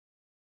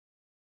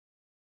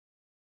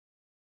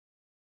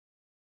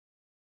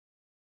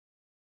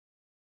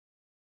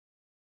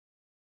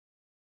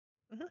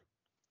Mhm.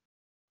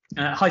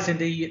 Hi,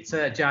 Cindy. It's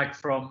Jag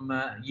from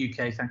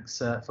UK. Thanks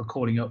for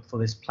calling up for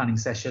this planning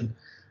session.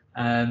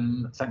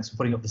 Thanks for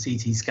putting up the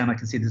CT scan. I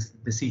can see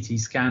the CT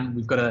scan.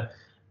 We've got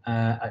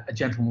a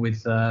gentleman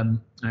with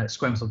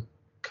squamous cell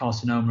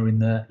carcinoma in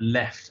the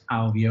left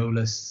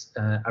alveolus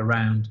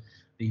around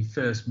the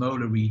first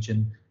molar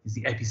region is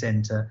the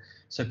epicenter.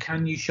 So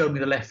can you show me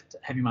the left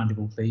heavy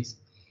mandible, please?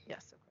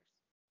 Yes, of course.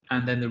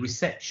 And then the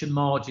resection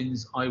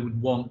margins, I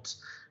would want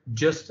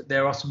just,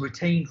 there are some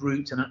retained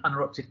roots and an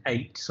unerupted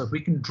 8. So if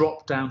we can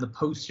drop down the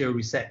posterior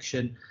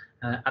resection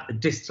at the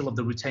distal of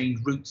the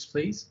retained roots,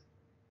 please.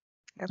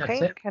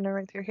 Okay, kind of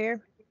right through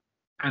here.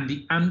 And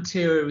the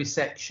anterior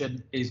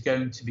resection is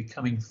going to be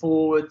coming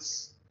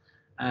forwards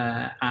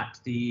at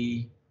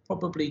the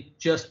probably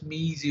just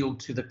mesial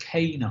to the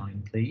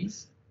canine,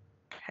 please.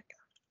 Okay.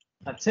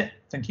 That's it.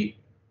 Thank you.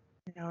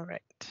 All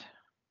right.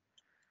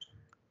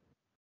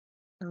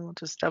 And we'll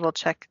just double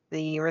check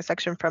the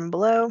resection from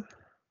below.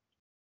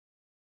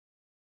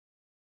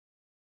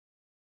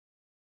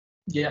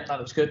 Yeah, that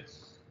looks good.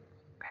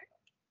 Okay.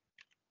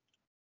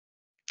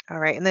 All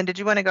right, and then did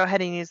you want to go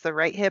ahead and use the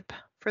right hip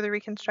for the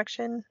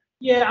reconstruction?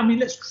 Yeah, I mean,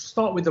 let's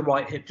start with the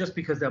right hip, just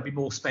because there'll be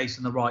more space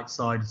on the right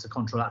side. It's a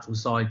contralateral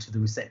side to the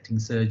resecting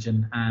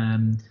surgeon.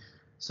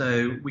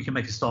 So we can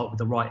make a start with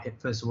the right hip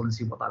first of all and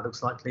see what that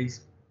looks like,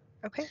 please.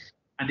 Okay.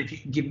 And if you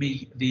can give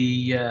me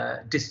the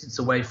distance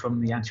away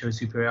from the anterior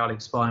superior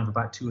iliac spine of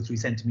about 2 or 3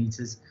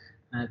 centimeters,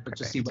 but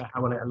just see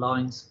how well it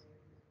aligns.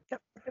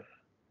 Yep.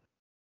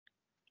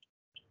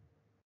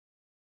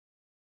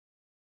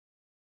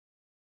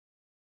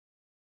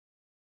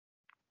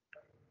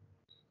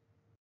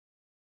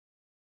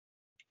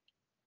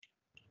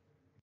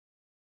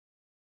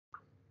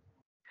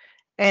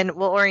 And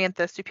we'll orient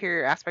the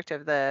superior aspect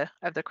of the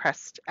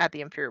crest at the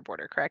inferior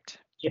border, correct?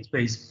 Yes,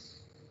 please.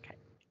 Okay.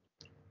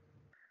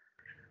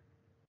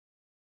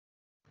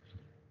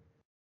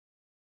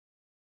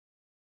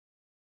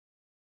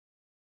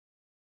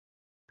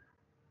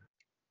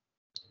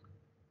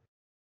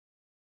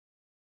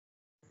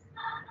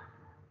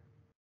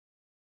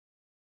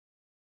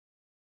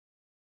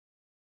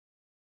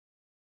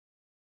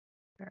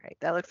 All right,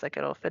 that looks like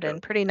it'll fit in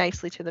pretty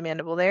nicely to the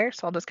mandible there.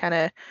 So I'll just kind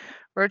of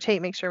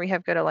rotate, make sure we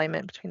have good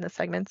alignment between the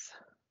segments.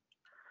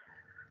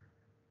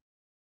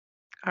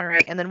 All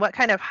right, and then what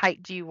kind of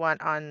height do you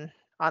want on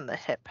the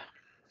hip?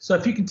 So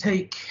if you can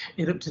take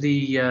it up to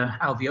the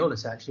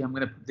alveolus, actually,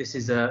 this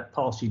is a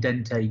partially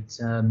dentate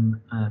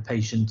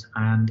patient,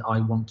 and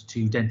I want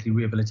to dentally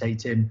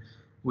rehabilitate him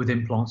with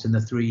implants in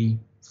the 3,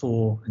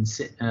 4, and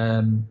 6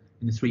 in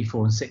the 3,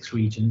 4, and 6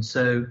 region.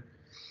 So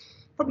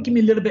probably give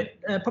me a little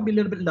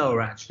bit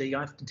lower, actually.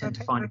 I tend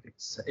to find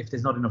if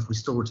there's not enough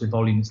restorative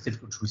volume, it's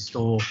difficult to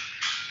restore.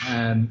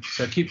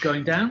 So keep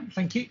going down.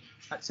 Thank you.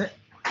 That's it.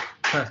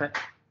 Perfect.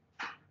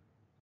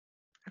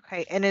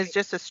 Okay, and is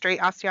just a straight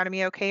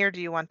osteotomy okay, or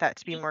do you want that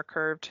to be more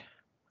curved?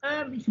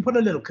 You can put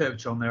a little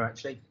curvature on there,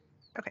 actually.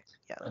 Okay,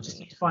 yeah. I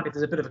just find if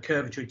there's a bit of a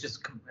curvature, it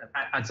just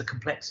adds a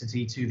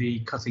complexity to the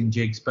cutting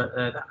jigs, but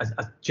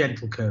a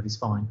gentle curve is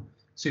fine.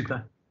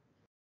 Super.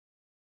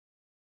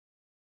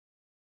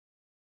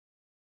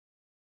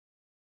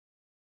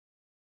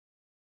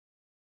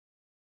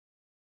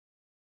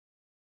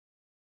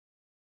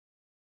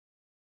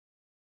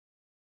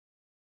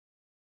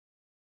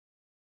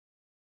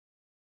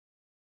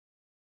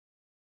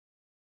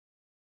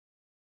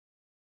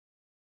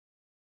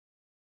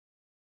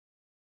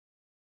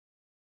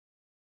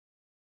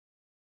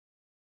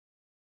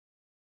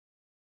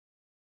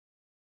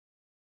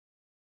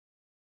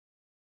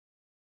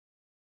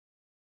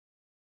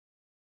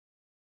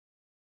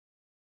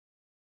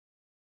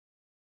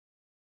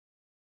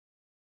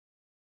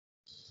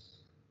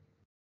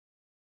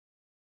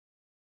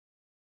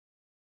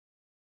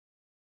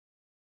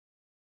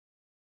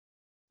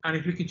 And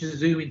if we could just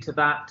zoom into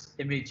that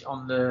image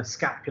on the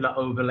scapular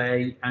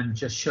overlay and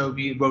just show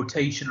me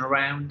rotation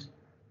around.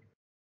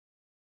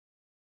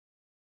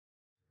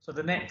 So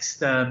the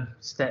next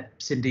step,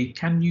 Cindy,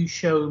 can you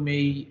show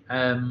me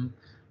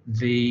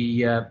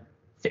the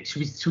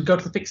should we go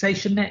to the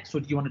fixation next,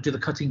 or do you want to do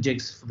the cutting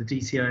jigs for the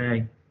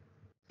DCIA?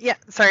 Yeah,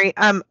 sorry.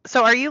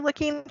 So are you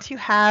looking to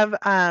have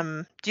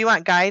do you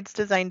want guides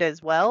designed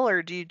as well,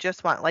 or do you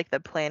just want like the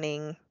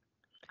planning?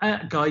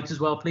 Guides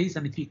as well, please,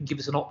 and if you can give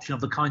us an option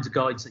of the kinds of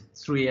guides that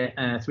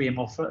 3M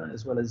offer,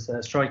 as well as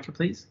Stryker,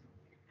 please.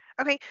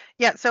 Okay,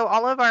 yeah, so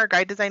all of our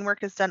guide design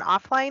work is done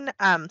offline.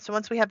 So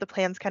once we have the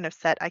plans kind of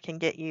set, I can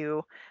get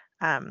you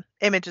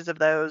images of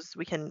those.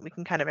 We can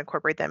kind of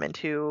incorporate them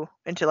into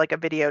like a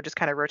video, just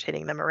kind of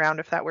rotating them around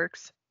if that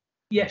works.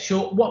 Yeah,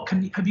 sure.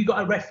 Have you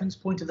got a reference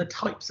point of the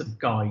types of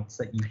guides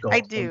that you've got? I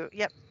do.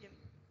 Yep.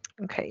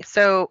 Okay,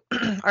 so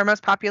our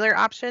most popular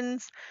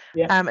options,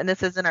 and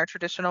this is in our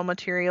traditional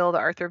material, the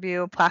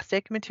ArthroView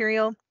plastic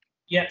material.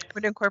 Yeah.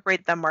 Would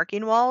incorporate the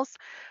marking walls.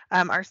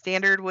 Our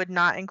standard would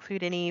not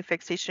include any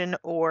fixation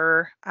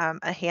or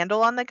a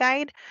handle on the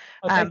guide,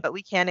 but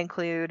we can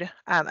include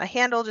a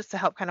handle just to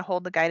help kind of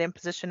hold the guide in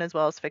position, as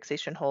well as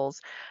fixation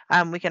holes.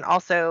 We can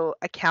also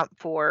account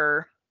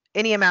for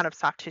any amount of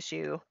soft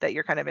tissue that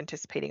you're kind of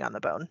anticipating on the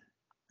bone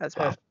as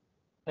well.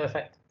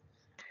 Perfect.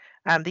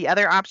 Perfect. The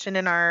other option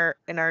in our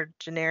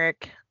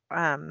generic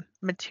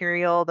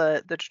material,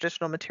 the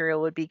traditional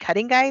material would be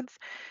cutting guides.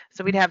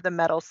 So we'd have the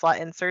metal slot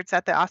inserts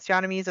at the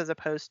osteotomies as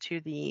opposed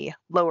to the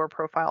lower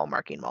profile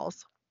marking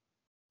walls.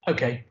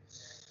 Okay.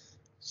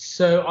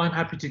 So I'm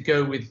happy to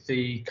go with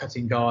the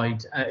cutting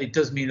guide. It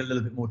does mean a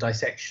little bit more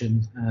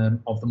dissection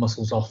of the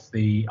muscles off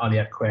the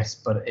iliac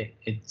crest, but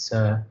it's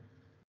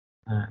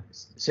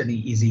certainly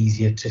is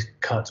easier to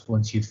cut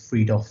once you've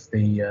freed off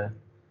the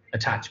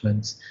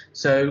attachments.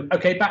 So,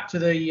 okay, back to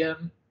the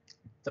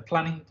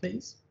planning,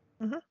 please.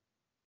 Mm-hmm.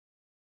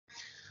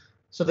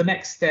 So the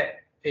next step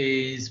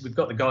is we've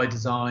got the guide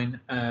design,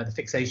 the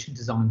fixation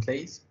design,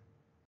 please.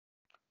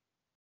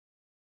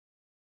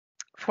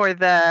 For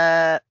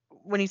the,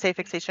 when you say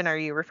fixation, are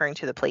you referring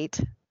to the plate,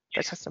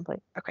 the custom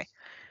plate? Okay.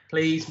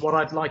 Please, what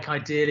I'd like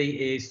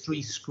ideally is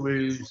 3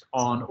 screws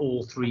on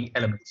all 3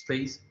 elements,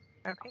 please.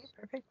 Okay,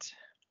 perfect.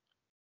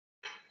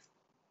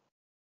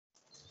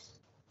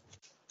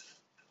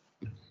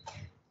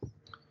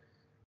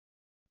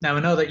 Now I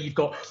know that you've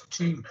got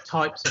 2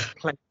 types of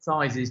plate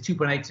sizes,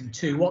 2.8 and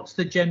 2. What's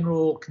the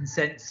general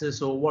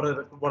consensus, or what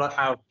are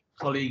our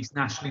colleagues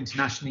nationally,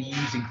 internationally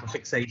using for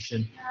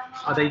fixation?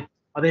 Are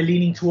they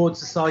leaning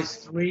towards a size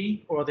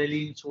 3, or are they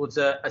leaning towards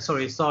a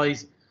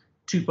size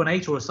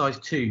 2.8 or a size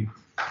 2?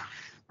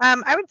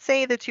 I would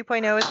say the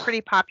 2.0 is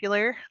pretty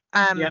popular.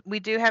 Yep.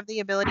 We do have the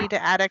ability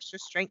to add extra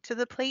strength to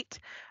the plate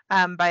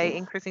by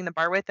increasing the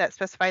bar width at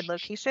specified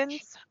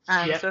locations.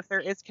 Yep. So if there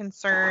is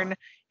concern,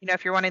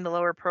 if you're wanting the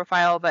lower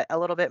profile but a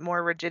little bit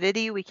more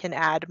rigidity, we can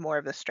add more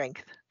of the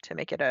strength to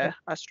make it a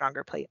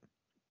stronger plate.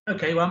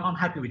 Okay, well, I'm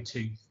happy with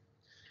 2.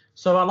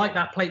 So I like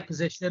that plate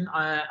position.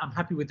 I'm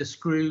happy with the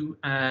screw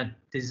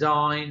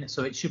design,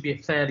 so it should be a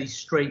fairly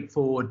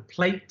straightforward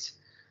plate.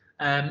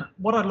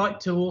 What I'd like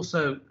to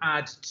also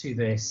add to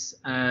this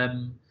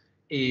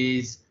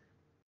is,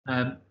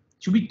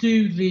 should we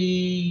do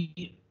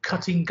the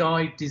cutting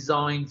guide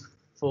design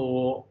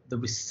for the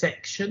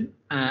resection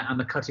and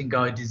the cutting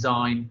guide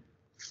design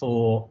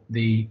for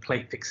the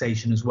plate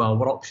fixation as well?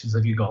 What options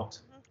have you got?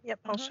 Yep,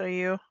 I'll show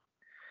you.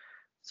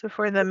 So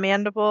for the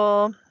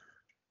mandible,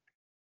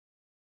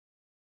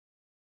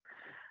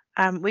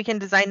 we can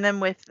design them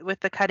with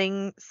the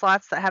cutting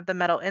slots that have the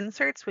metal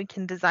inserts. We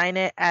can design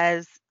it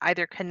as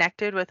either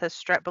connected with a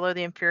strut below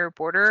the inferior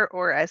border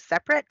or as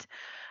separate.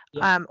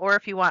 Yeah. Or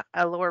if you want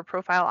a lower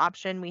profile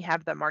option, we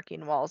have the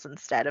marking walls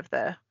instead of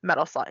the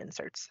metal slot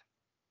inserts.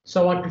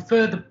 So I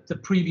prefer the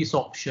previous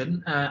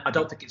option. I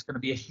don't think it's going to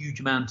be a huge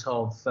amount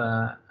of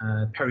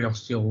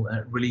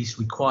periosteal release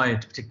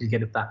required to particularly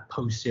get at that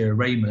posterior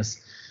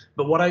ramus.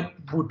 But what I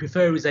would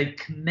prefer is a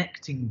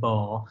connecting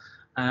bar,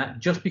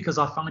 just because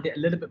I find it a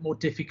little bit more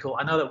difficult.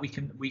 I know that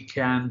we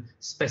can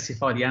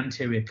specify the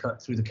anterior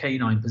cut through the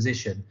canine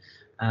position,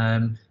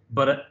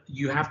 but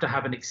you have to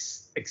have an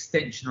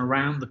extension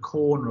around the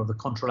corner of the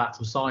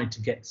contralateral side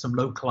to get some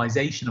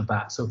localization of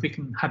that. So if we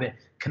can have it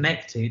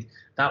connected,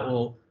 that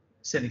will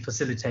certainly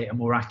facilitate a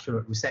more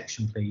accurate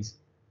resection, please.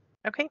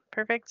 Okay,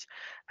 perfect.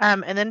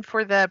 And then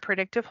for the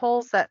predictive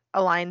holes that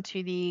align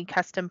to the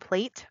custom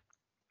plate,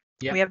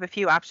 we have a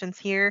few options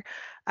here.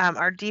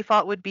 Our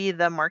default would be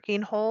the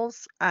marking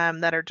holes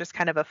that are just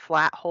kind of a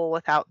flat hole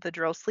without the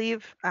drill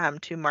sleeve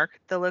to mark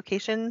the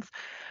locations.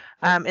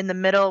 In the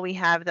middle, we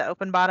have the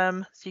open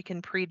bottom, so you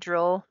can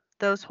pre-drill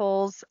those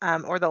holes,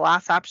 or the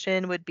last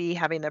option would be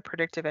having the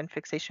predictive and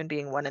fixation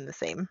being one and the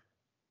same.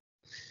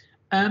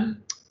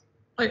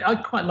 I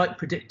quite like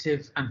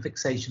predictive and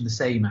fixation the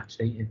same,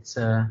 actually. It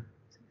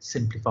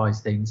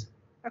simplifies things.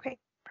 Okay,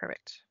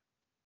 perfect.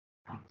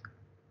 All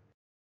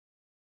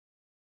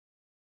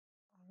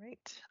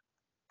right.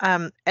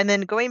 And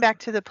then going back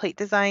to the plate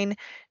design,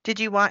 did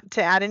you want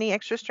to add any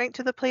extra strength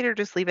to the plate or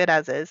just leave it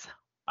as is?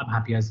 I'm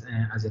happy as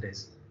it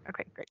is.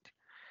 Okay, great.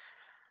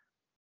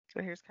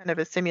 So here's kind of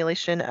a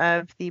simulation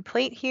of the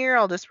plate here.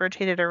 I'll just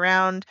rotate it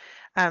around.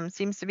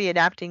 Seems to be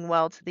adapting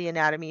well to the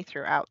anatomy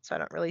throughout, so I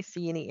don't really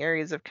see any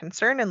areas of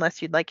concern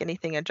unless you'd like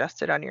anything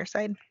adjusted on your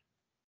side.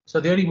 So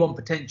the only one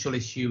potential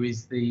issue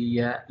is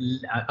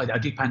I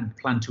do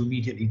plan to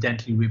immediately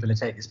dentally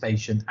rehabilitate this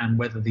patient, and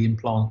whether the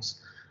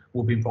implants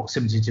will be in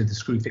proximity to the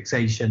screw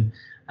fixation.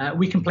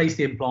 We can place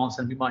the implants,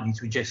 and we might need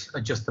to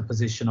adjust the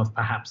position of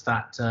perhaps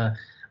that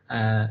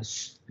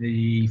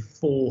the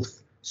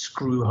 4th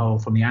screw hole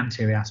from the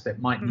anterior aspect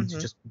might need to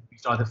just be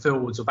either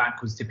forwards or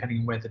backwards depending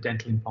on where the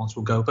dental implants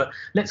will go. But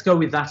let's go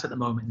with that at the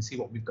moment and see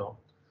what we've got.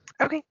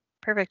 Okay,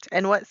 perfect.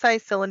 And what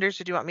size cylinders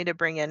did you want me to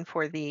bring in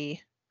for the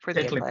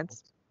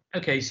implants?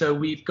 Okay, so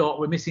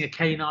we're missing a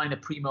canine, a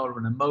premolar,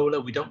 and a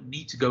molar. We don't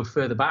need to go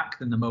further back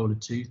than the molar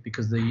tooth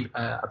because the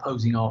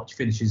opposing arch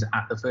finishes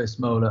at the first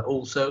molar.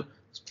 Also,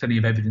 there's plenty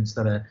of evidence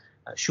that a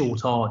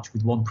short arch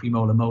with 1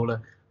 premolar molar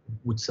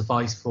would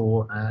suffice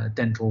for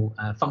dental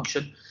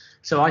function.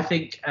 So I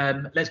think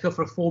let's go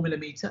for a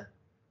 4mm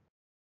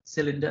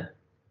cylinder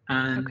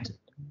and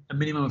a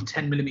minimum of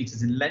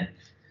 10mm in length.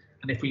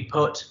 And if we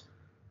put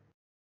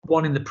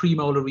one in the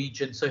premolar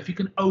region. So if you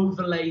can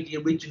overlay the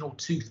original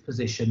tooth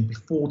position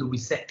before the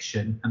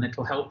resection, and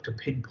it'll help to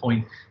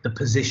pinpoint the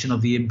position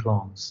of the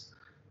implants.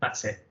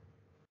 That's it.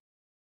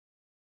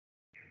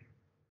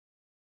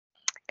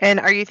 And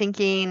are you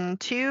thinking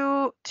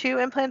two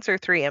implants or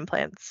 3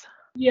 implants?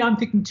 Yeah, I'm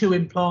thinking 2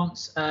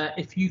 implants.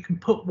 If you can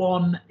put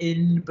one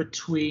in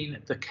between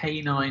the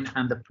canine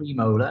and the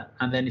premolar,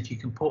 and then if you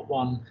can put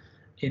one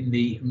in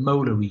the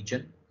molar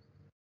region.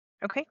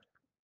 Okay.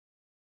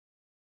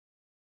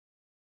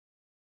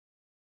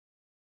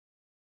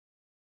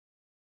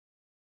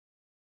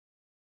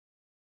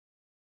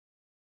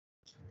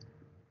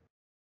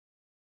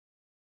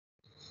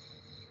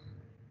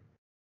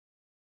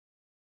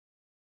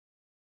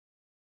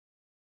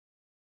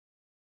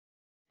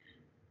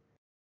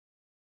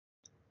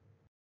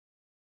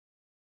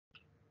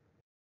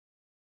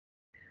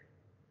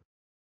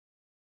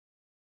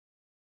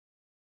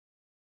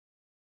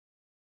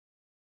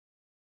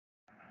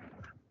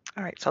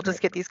 All right, so I'll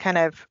just get these kind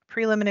of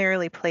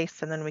preliminarily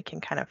placed, and then we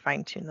can kind of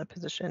fine tune the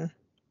position.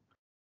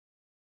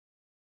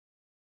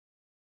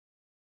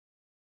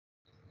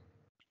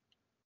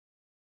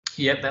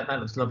 Yep, that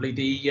looks lovely.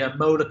 The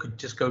molar could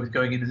just go with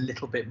going in a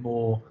little bit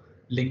more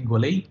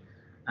lingually,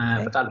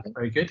 Okay. but that looks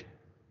very good.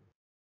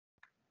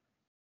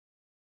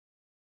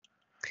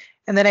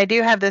 And then I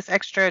do have this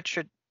extra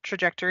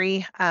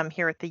trajectory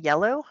here with the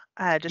yellow,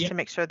 just to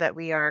make sure that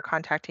we are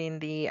contacting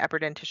the upper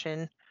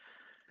dentition.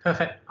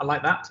 Perfect. I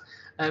like that.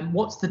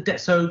 What's the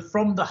so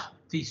from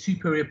the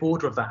superior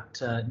border of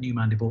that new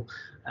mandible?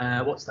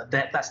 What's that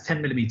depth? That's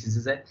 10 millimeters,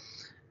 is it?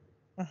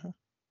 Mm-hmm.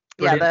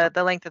 Brilliant. Yeah,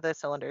 the length of the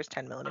cylinder is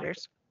 10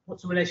 millimeters.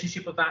 What's the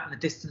relationship of that and the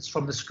distance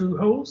from the screw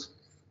holes?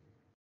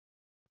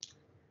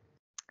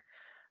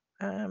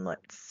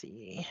 Let's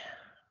see.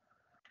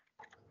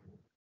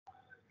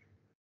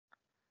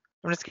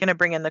 I'm just going to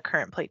bring in the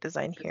current plate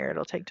design here.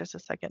 It'll take just a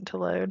second to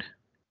load.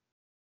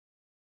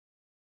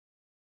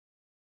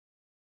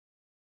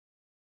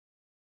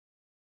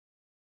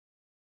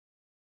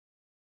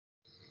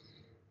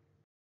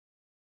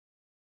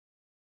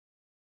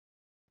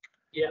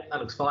 Yeah, that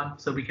looks fine.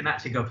 So we can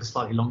actually go for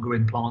slightly longer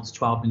implants,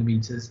 12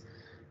 millimeters.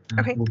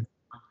 Okay.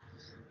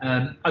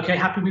 Okay,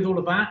 happy with all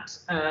of that.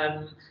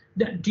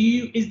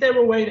 Is there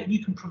a way that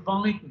you can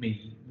provide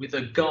me with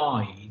a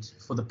guide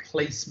for the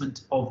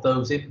placement of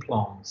those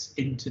implants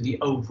into the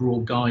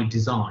overall guide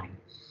design?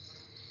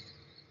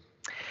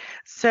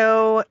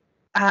 So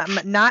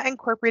not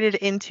incorporated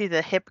into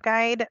the hip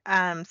guide.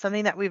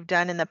 Something that we've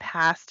done in the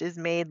past is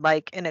made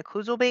like an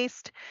occlusal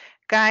based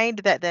guide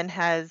that then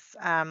has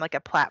like a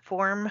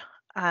platform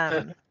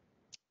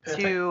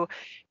to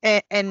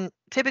and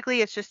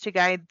typically it's just to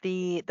guide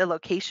the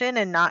location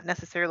and not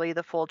necessarily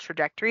the full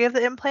trajectory of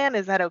the implant.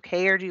 Is that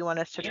okay, or do you want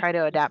us to try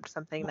to adapt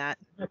something that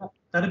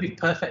that'd be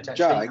perfect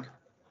actually? Jag,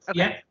 okay.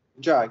 Yeah.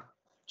 Jag,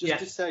 just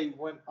to say,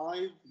 when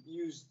I've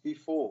used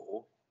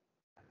before,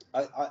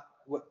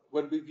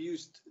 when we've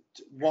used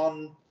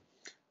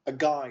a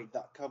guide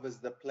that covers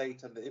the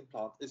plate and the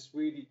implant, it's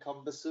really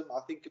cumbersome. I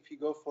think if you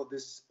go for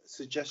this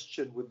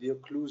suggestion with the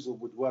occlusal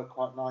would work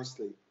quite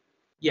nicely.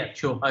 Yeah,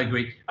 sure, I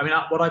agree. I mean,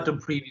 what I've done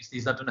previously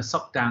is I've done a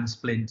suck down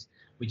splint,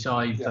 which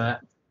I've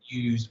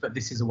used, but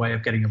this is a way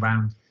of getting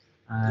around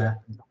that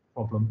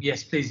problem.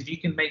 Yes, please, if you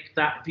can make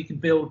that, if you can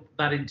build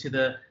that into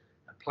the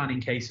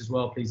planning case as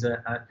well, please, a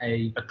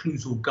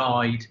occlusal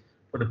guide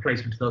for the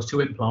placement of those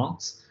 2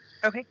 implants.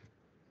 Okay.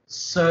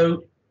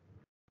 So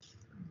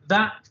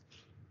that,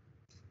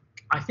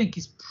 I think,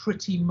 is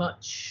pretty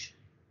much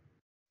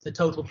the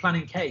total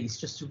planning case.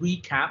 Just to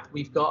recap,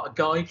 we've got a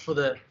guide for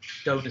the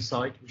donor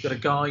site, we've got a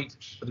guide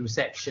for the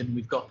resection,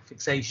 we've got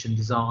fixation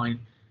design,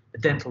 a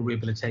dental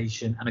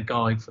rehabilitation, and a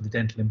guide for the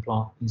dental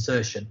implant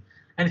insertion.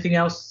 Anything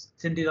else,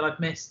 Cindy, that I've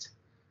missed?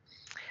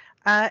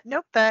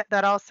 Nope,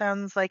 that all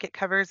sounds like it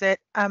covers it.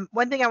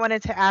 One thing I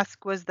wanted to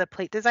ask was the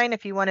plate design,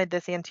 if you wanted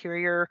this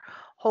anterior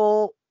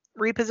hole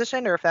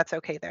repositioned or if that's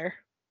okay there.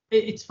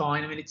 It's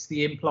fine. I mean, it's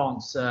the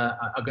implants are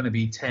going to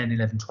be 10,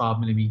 11, 12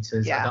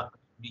 millimeters. Yeah. I don't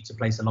need to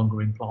place a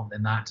longer implant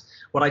than that.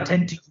 What I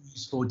tend to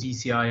use for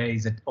DCIA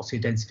is an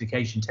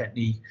osseodensification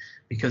technique,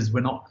 because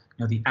we're not,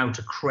 the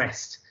outer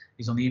crest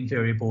is on the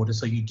inferior border,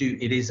 so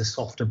it is a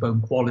softer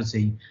bone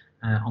quality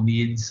on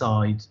the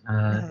inside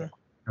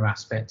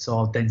aspect. So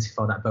I'll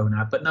densify that bone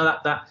out. But no,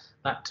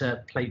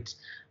 that plate,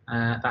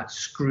 that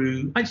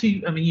screw.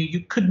 Actually, I mean,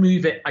 you could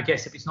move it, I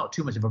guess, if it's not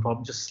too much of a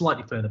problem, just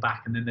slightly further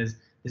back, and then there's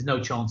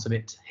no chance of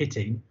it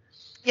hitting.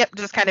 Yep,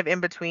 just kind of in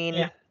between.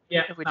 Yeah.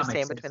 If we just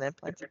stay in between the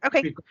implants.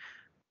 Okay.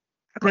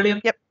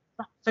 Brilliant. Yep.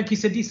 Thank you,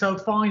 Cindy. So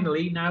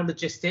finally, now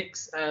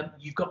logistics.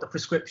 You've got the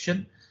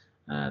prescription.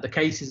 The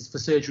case is for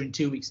surgery in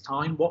 2 weeks'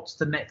 time. What's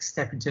the next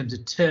step in terms of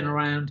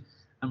turnaround,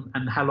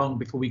 and how long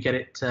before we get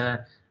it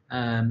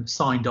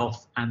signed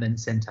off and then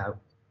sent out?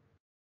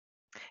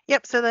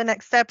 Yep. So the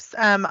next steps,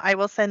 I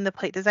will send the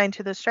plate design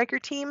to the Stryker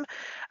team.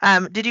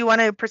 Did you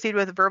want to proceed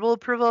with verbal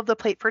approval of the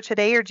plate for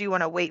today, or do you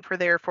want to wait for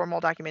their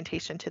formal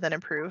documentation to then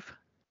approve?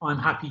 I'm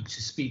happy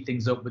to speed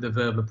things up with a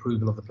verbal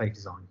approval of the plate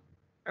design.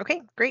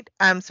 Okay, great.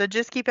 So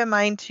just keep in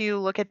mind to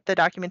look at the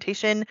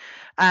documentation.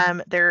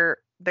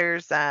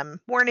 There's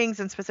warnings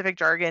and specific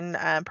jargon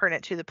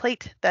pertinent to the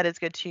plate that is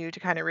good to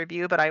kind of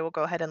review, but I will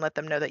go ahead and let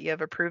them know that you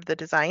have approved the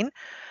design.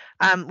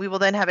 We will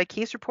then have a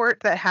case report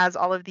that has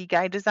all of the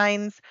guide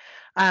designs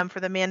for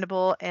the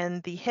mandible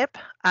and the hip.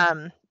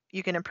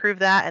 You can approve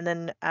that, and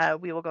then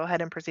we will go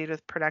ahead and proceed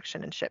with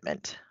production and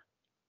shipment.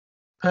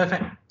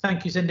 Perfect.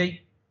 Thank you,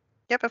 Cindy.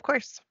 Yep, of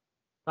course.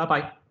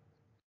 Bye-bye.